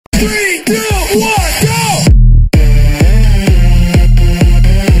3, 2, 1, go!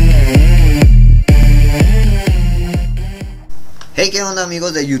 Hey, ¿qué onda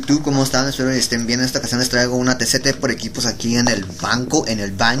amigos de YouTube? ¿Cómo están? Espero que estén bien. En esta ocasión les traigo una TCT por equipos aquí en el banco, en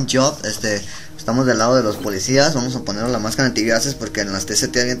el BANCO. Estamos del lado de los policías. Vamos a poner la máscara antigases porque en las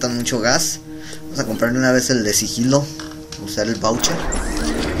TCT avientan mucho gas. Vamos a comprar de una vez el de sigilo, usar el voucher.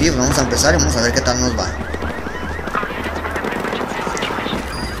 Y vamos a empezar y vamos a ver qué tal nos va.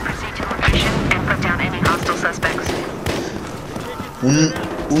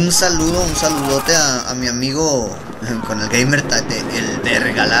 Un saludote a mi amigo con el gamer tag de el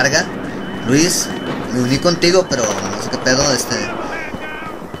verga larga, Luis. Me uní contigo, pero no sé qué pedo. Me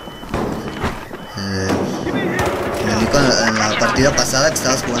uní en la partida pasada que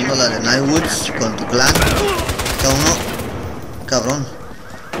estabas jugando la de Nightwoods con tu clan. Cada uno, cabrón.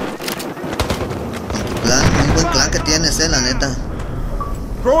 Con tu clan, muy buen clan que tienes, la neta.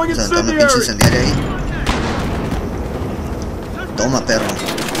 Vamos a aventar una pinche incendiaria ahí. Toma, perro.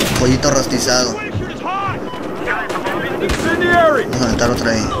 Pollito rostizado. Vamos a aventar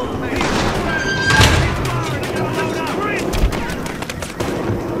otra ahí.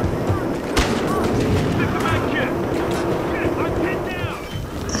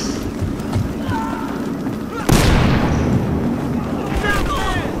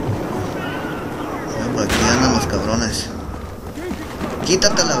 Por aquí andan los cabrones.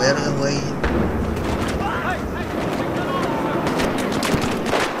 Quítate la verga, güey.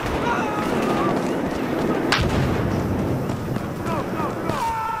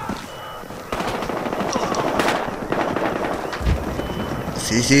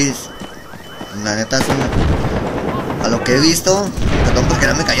 Sí, la neta es a lo que he visto, perdón por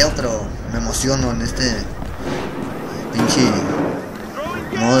quedarme callado, pero me emociono en este pinche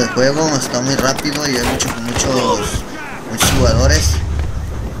modo de juego. Está muy rápido y hay muchos jugadores.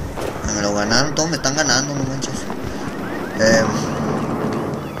 Me lo ganaron, todos me están ganando, no manches.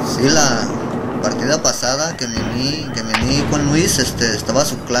 Sí, la partida pasada que me uní con Luis, estaba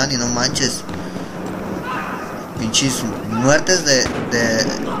su clan y no manches. Pinches muertes de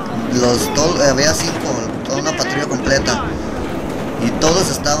había 5, toda una patrulla completa. Y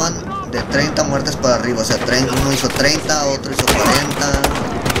todos estaban de 30 muertes para arriba. O sea, uno hizo 30, otro hizo 40.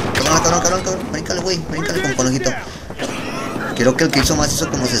 Cabrón, bríncale, güey, bríncale con conejito. Creo que el que hizo más hizo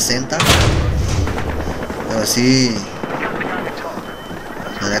como 60. Pero sí,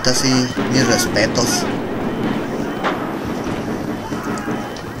 la neta sí, mis respetos.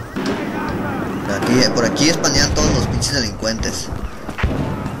 Por aquí españan todos los pinches delincuentes.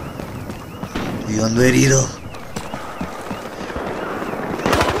 Y yo ando herido.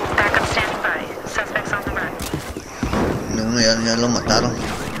 Uno ya lo mataron.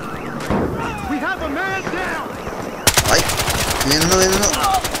 Ay, viene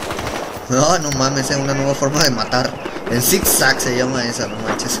uno. No mames, es una nueva forma de matar. El zigzag se llama esa, no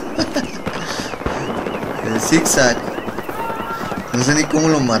manches. El zigzag. No sé ni cómo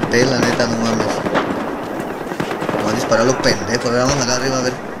lo maté, la neta, no mames. Voy a disparar a lo pendejo. A ver, vamos acá arriba a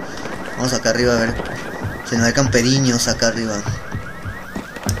ver. Vamos acá arriba a ver si no hay camperiños acá arriba.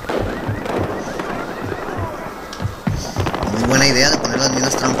 Muy buena idea de poner las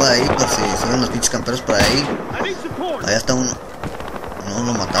minas trampa ahí por si suben los pinches camperos por ahí. Allá está uno. No,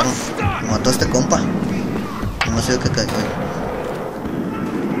 lo mataron. Lo mató este compa. No sé qué cayó.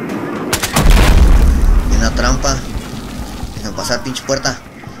 Una trampa. Dejan pasar, pinche puerta.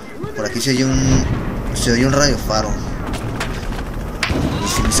 Por aquí se oye un radiofaro. Y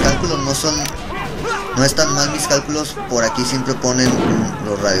si mis cálculos no están mal mis cálculos, por aquí siempre ponen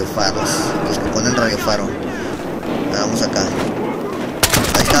los radiofaros. Los que ponen radiofaro. Vamos acá.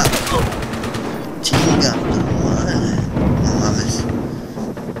 Ahí está. Chinga, madre. No mames.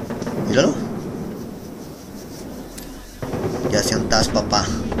 Míralo. Ya hacía un tas, papá.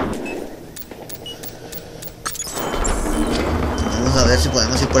 Vamos a ver si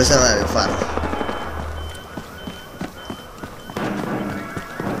podemos ir por ese radiofaro.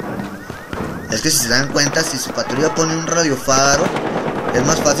 Es que si se dan cuenta, si su patrulla pone un radiofaro, es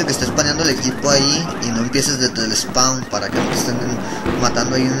más fácil que estés spaneando el equipo ahí y no empieces desde el spawn, para que no te estén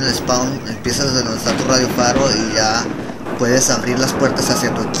matando ahí en el spawn. Empiezas desde donde está tu radiofaro y ya puedes abrir las puertas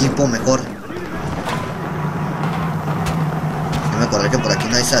hacia tu equipo mejor. Yo me acordé que por aquí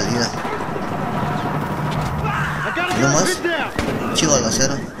no hay salida. ¿No más? Chivo a la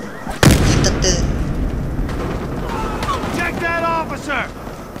acera. Quítate.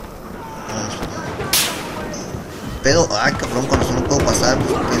 Pero, ay cabrón, con eso no puedo pasar.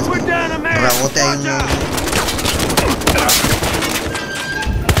 Pues, rabote ahí uno.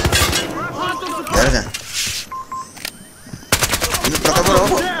 Verga. Por acá por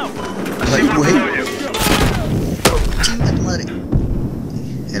abajo. Ay, güey. Chinga tu madre.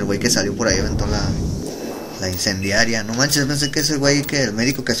 El güey que salió por ahí aventó la incendiaria. No manches, pensé que ese güey, que el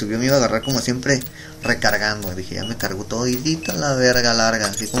médico que subió me iba a agarrar como siempre recargando. Dije, ya me cargó todo y la verga larga.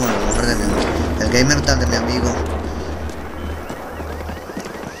 Así como el nombre de el gamer tan de mi amigo.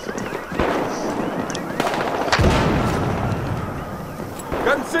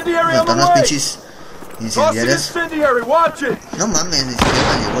 Están las pinches incendiarias. No mames, ni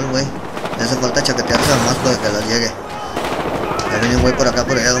siquiera llegó el güey. Le hace falta chaquetearse más para que las llegue. Ya viene un güey por acá,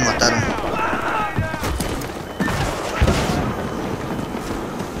 por allá lo mataron.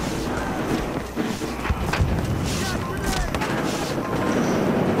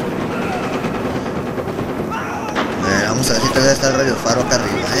 Vamos a ver si todavía está el radio faro acá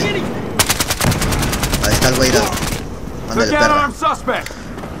arriba, Ahí está el güey, ándale, perra.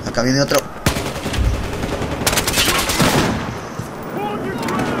 Acá viene otro.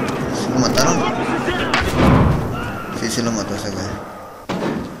 ¿Sí lo mataron? Sí lo mató ese güey.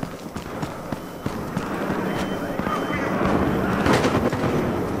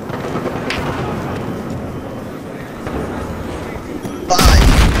 Bye.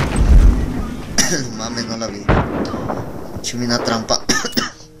 Mames, no la vi. Chimina trampa.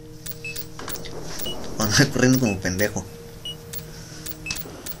 Ando corriendo como pendejo.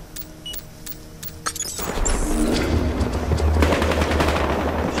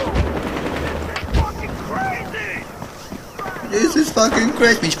 This is fucking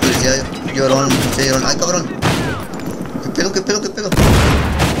crazy. Pinche policía llorón, se llorón. Ay, cabrón. ¿Qué pedo?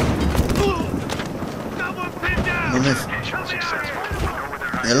 Mames.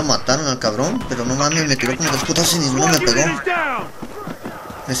 Ya lo mataron al cabrón, pero no mames, me tiró como 2 putas y ninguno me pegó.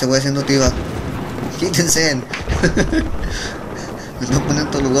 Ese güey haciendo tiba. Quítense. Me están poniendo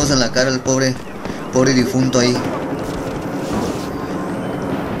todos los huevos en la cara el pobre difunto ahí.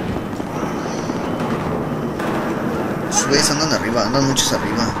 Los güeyes andan arriba, andan muchos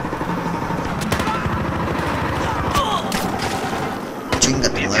arriba. Chinga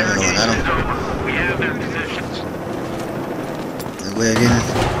tu madre, me lo ganaron. El güey viene.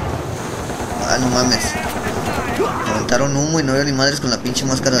 Ah, no mames. Aventaron humo y no veo ni madres con la pinche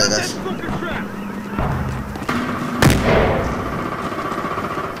máscara de gas.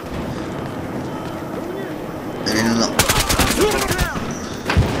 Ahí viene uno.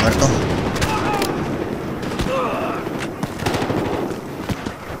 Muerto.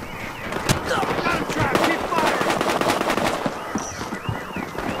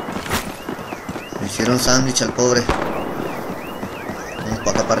 Me hicieron sándwich al pobre. Vamos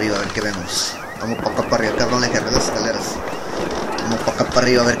para acá para arriba a ver qué vemos. Vamos para acá para arriba, cabrón, le agarré las escaleras. Vamos para acá para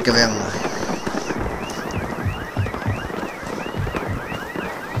arriba a ver qué vemos.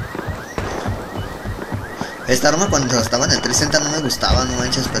 Esta arma cuando estaba en el 360 no me gustaba, no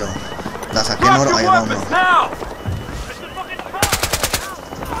manches, pero la saqué en oro. Ahí va uno.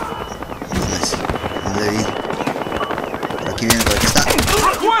 No le vi. Por aquí viene, por aquí está.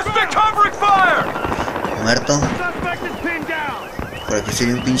 Muerto. Por aquí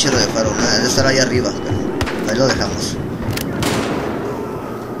sigue un pinche de faro. Debe estar ahí arriba, pero ahí lo dejamos.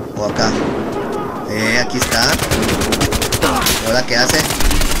 O acá. Aquí está. ¿Y ahora qué hace?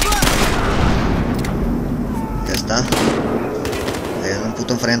 Ya está. Ahí hay un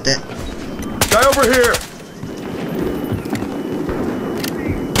puto enfrente. Vamos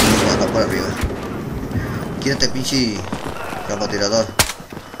acá por arriba. Quítate, pinche francotirador.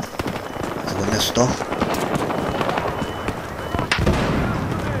 Algo me asustó.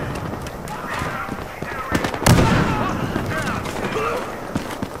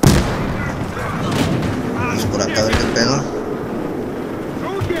 Vamos por acá a ver qué pedo.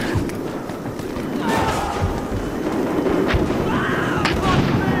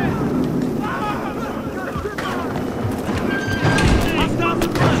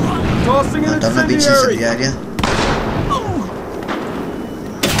 Matar una pinche incendiaria.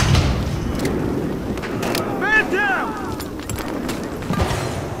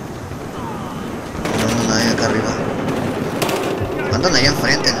 No, nadie acá arriba. Andan ahí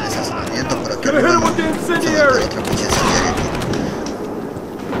enfrente en el estacionamiento, pero aquí arriba no. Otra pinche incendiaria.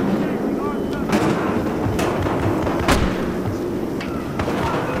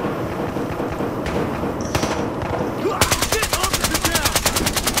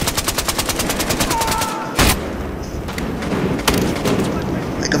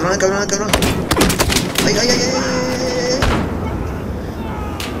 Cabrón. Ay.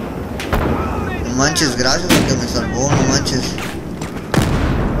 No manches, gracias a que me salvó, no manches.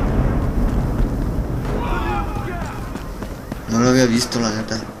 No lo había visto, la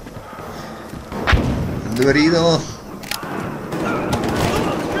neta. ¿Dónde he herido?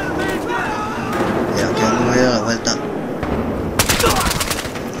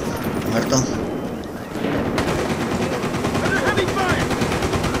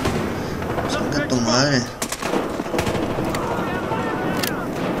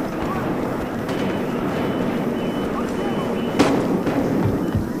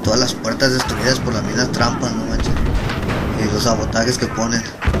 llantas destruidas por las mismas trampas, no manches. Y los sabotajes que ponen.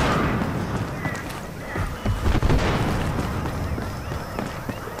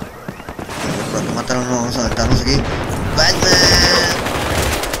 Por acá mataron uno, vamos a aventarnos aquí. ¡Batman!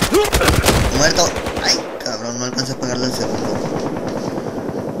 ¡Muerto! ¡Ay, cabrón! No alcancé a pegarle al segundo.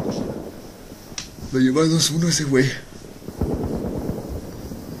 Me lleva 2-1 ese güey.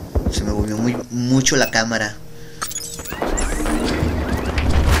 Se me volvió mucho la cámara.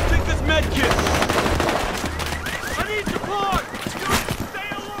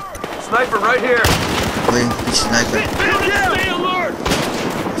 Sniper right here. Güey, pinche sniper.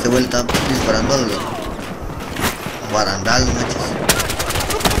 Ese güey está disparando al barandal, manches.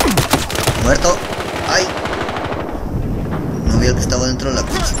 Muerto. ¡Ay! No vi al que estaba dentro de la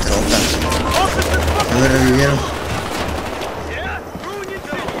pinche troca. No me revivieron.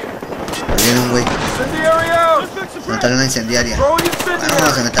 Ahí viene un güey. Meterle una incendiaria.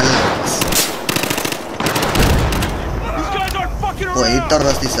 Vamos a meterle la... Pollito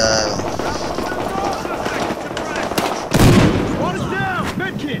rostizado.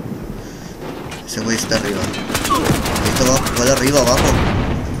 Ese güey está arriba. Esto va, ¿cuál arriba, abajo?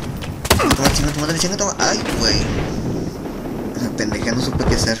 Toma. Ay, güey. Me pendejé, no supe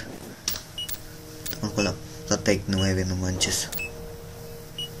qué hacer. Toma con la Take 9, no manches.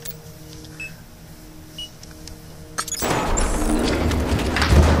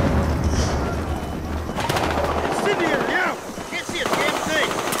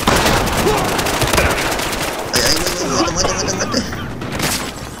 Muerte.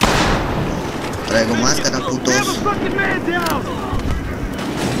 Traigo máscara, putos. Vamos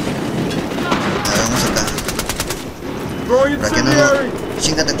acá. Por aquí no.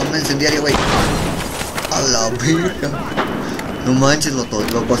 Chíngate con un incendiario, güey. A la verga. No manches, lo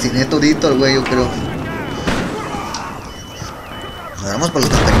cociné todito el güey, yo creo. Agarramos por los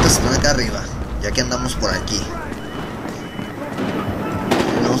camperitos que están acá arriba. Ya que andamos por aquí.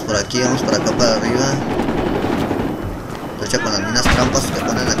 Vamos por aquí, vamos por acá para arriba. Con las minas trampas que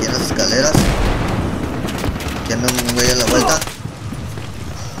ponen aquí en las escaleras. Aquí anda un güey a la vuelta.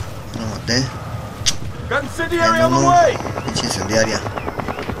 Lo maté. Pinche incendiaria.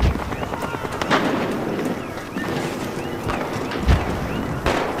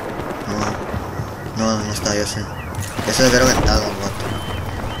 No está, ya sé. Ya se debe haber aventado el vato.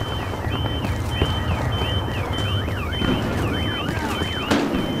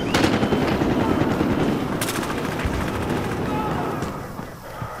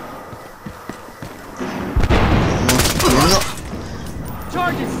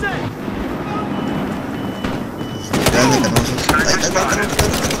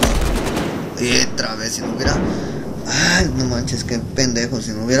 Y otra vez, si no hubiera... Ay, no manches, qué pendejo. Si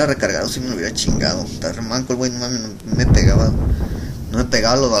no hubiera recargado, si me lo hubiera chingado. Está remanco el güey, no mames, no me pegaba. No me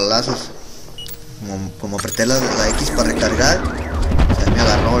pegaba los balazos. Como apreté la X para recargar, o sea, me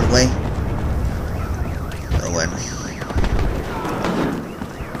agarró el güey. Pero bueno.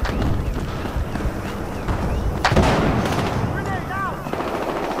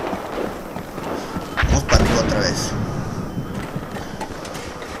 Vamos para arriba otra vez.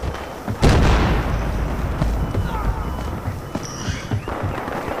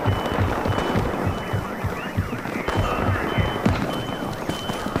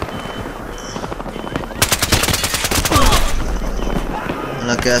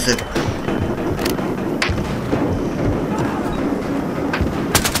 ¿Qué hace?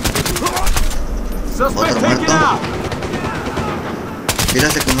 Otro muerto.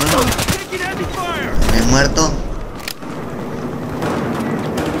 Tírase con uno. Bien muerto.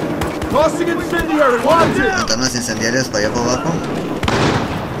 Montan unas incendiarias para allá para abajo.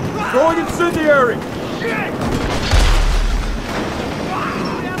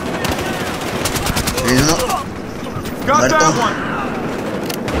 Viene uno. Muerto.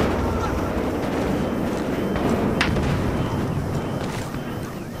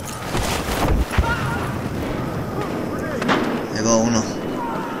 Uno.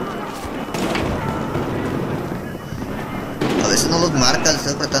 A veces no los marca, le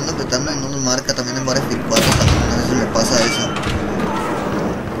estoy apretando y no los marca. También en Battlefield 4 también a veces me pasa eso.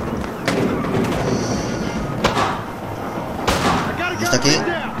 ¿No está aquí?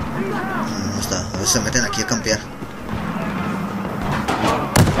 No está, a veces se meten aquí a campear.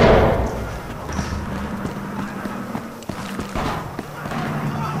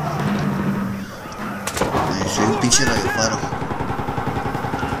 Soy un pinche radiofaro.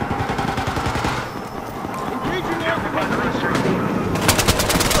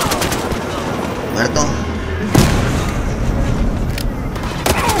 Muerto.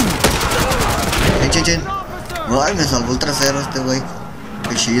 Chin. Ay, me salvó el trasero este güey.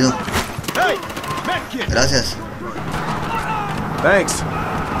 Qué chido. Gracias. Thanks.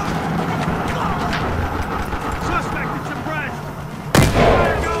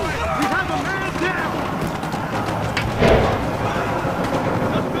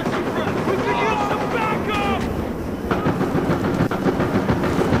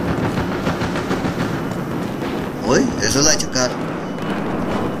 Uy, eso es la de checar.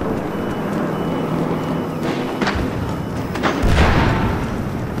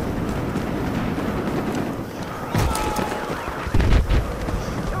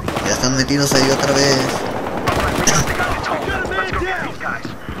 Ya están metidos ahí otra vez.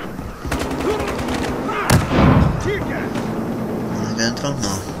 ¿Aquí adentro?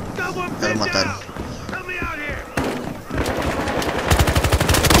 No. Ya lo mataron.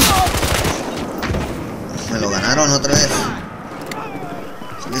 Me lo ganaron otra vez.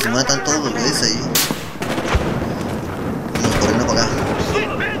 Así que se matan todos los güeyes ahí. Vamos corriendo para acá.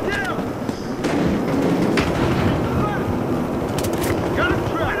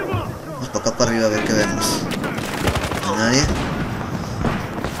 Vamos para acá para arriba a ver qué vemos. ¿No hay nadie?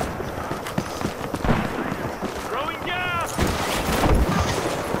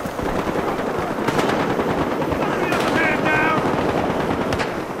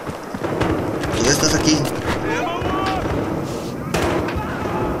 ¿Tú estás aquí?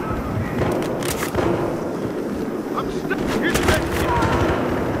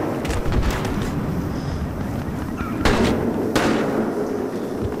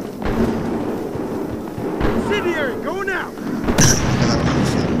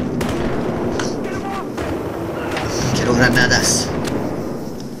 Quiero granadas.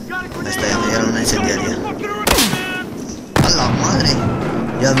 Esta ya me dieron una incendiaria. ¡A la madre!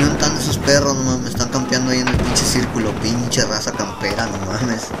 Ya vi un tan de esos perros, no mames. Me están campeando ahí en el pinche círculo. Pinche raza campera, no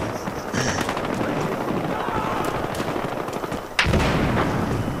mames.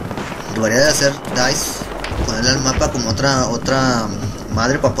 Debería de hacer dice. Ponerle al mapa como otra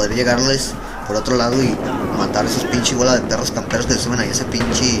madre para poder llegarles por otro lado y matar a esos pinches bola de perros camperos que se suben ahí ese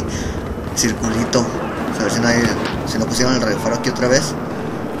pinche circulito. A ver si nadie, si no pusieron el radiofaro aquí otra vez.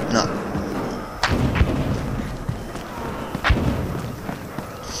 No.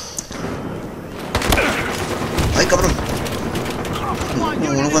 Ay, cabrón.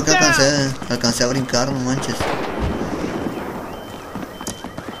 No fue que alcancé a brincar, no manches.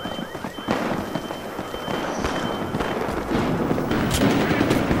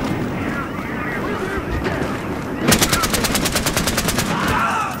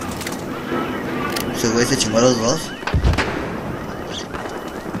 Ese güey se chingó a los dos.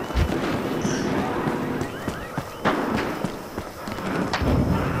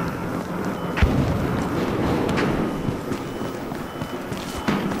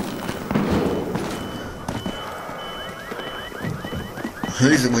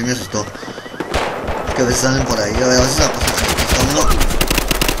 Ese güey me asustó. Es que a veces salen por ahí, a veces está uno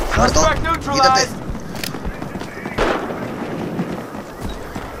muerto. Quítate.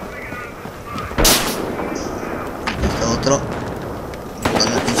 Otro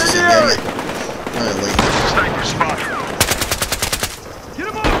con la pinche incendiaria. Dale, güey.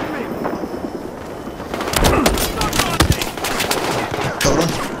 Cabrón.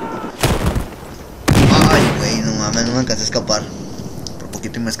 Ay, güey, no mames, no me alcancé a escapar. Por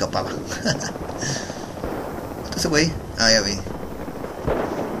poquito y me escapaba. Ese güey. Ah, ya vi.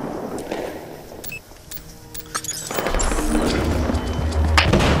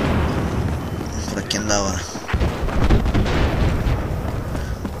 Por aquí andaba.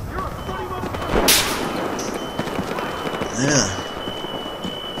 Mira.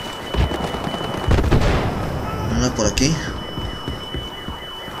 Una por aquí.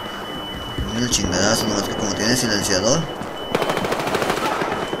 Mira el chingadazo, nomás que como tiene silenciador.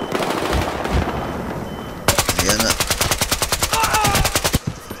 Ahí anda.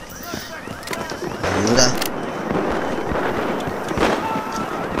 Ayuda.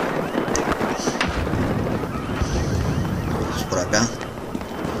 Vamos por acá.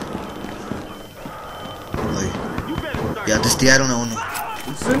 Ya testearon a uno.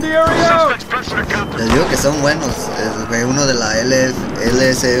 Les digo que son buenos. Es uno de la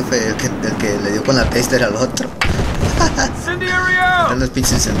LSF, el que le dio con la tester al otro. Están los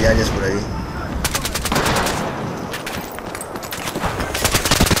pinches incendiarios por ahí.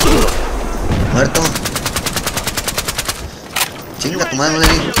 Muerto. Chinga tu madre, no le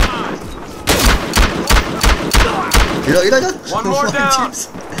di. Mira ya.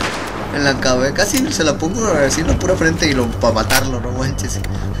 En la cabeza, casi se la pongo así en la pura frente y para matarlo, no manches.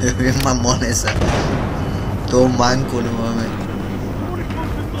 Es bien mamón esa. Todo un banco, no mames.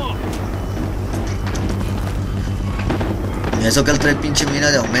 Y eso que él trae pinche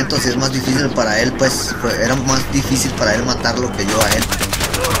mira de aumento, si es más difícil para él, pues era más difícil para él matarlo que yo a él.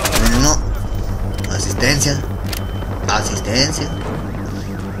 Bueno, asistencia. Asistencia.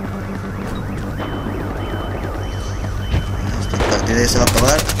 Esta partida ya se va a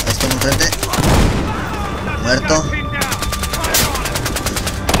acabar. Ahí está enfrente. Muerto.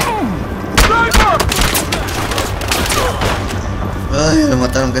 Ay, me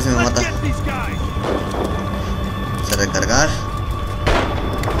mataron, casi me mata. Vamos a recargar.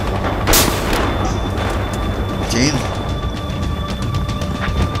 Chin.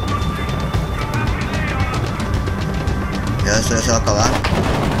 Ya esto ya se va a acabar.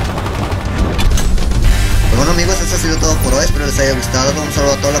 Pues bueno amigos, esto ha sido todo por hoy. Espero les haya gustado. Un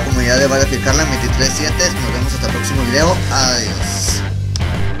saludo a toda la comunidad de Battlefield Hardline 23.7. Nos vemos hasta el próximo video. Adiós.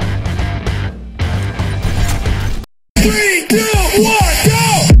 3, 2, 1, go!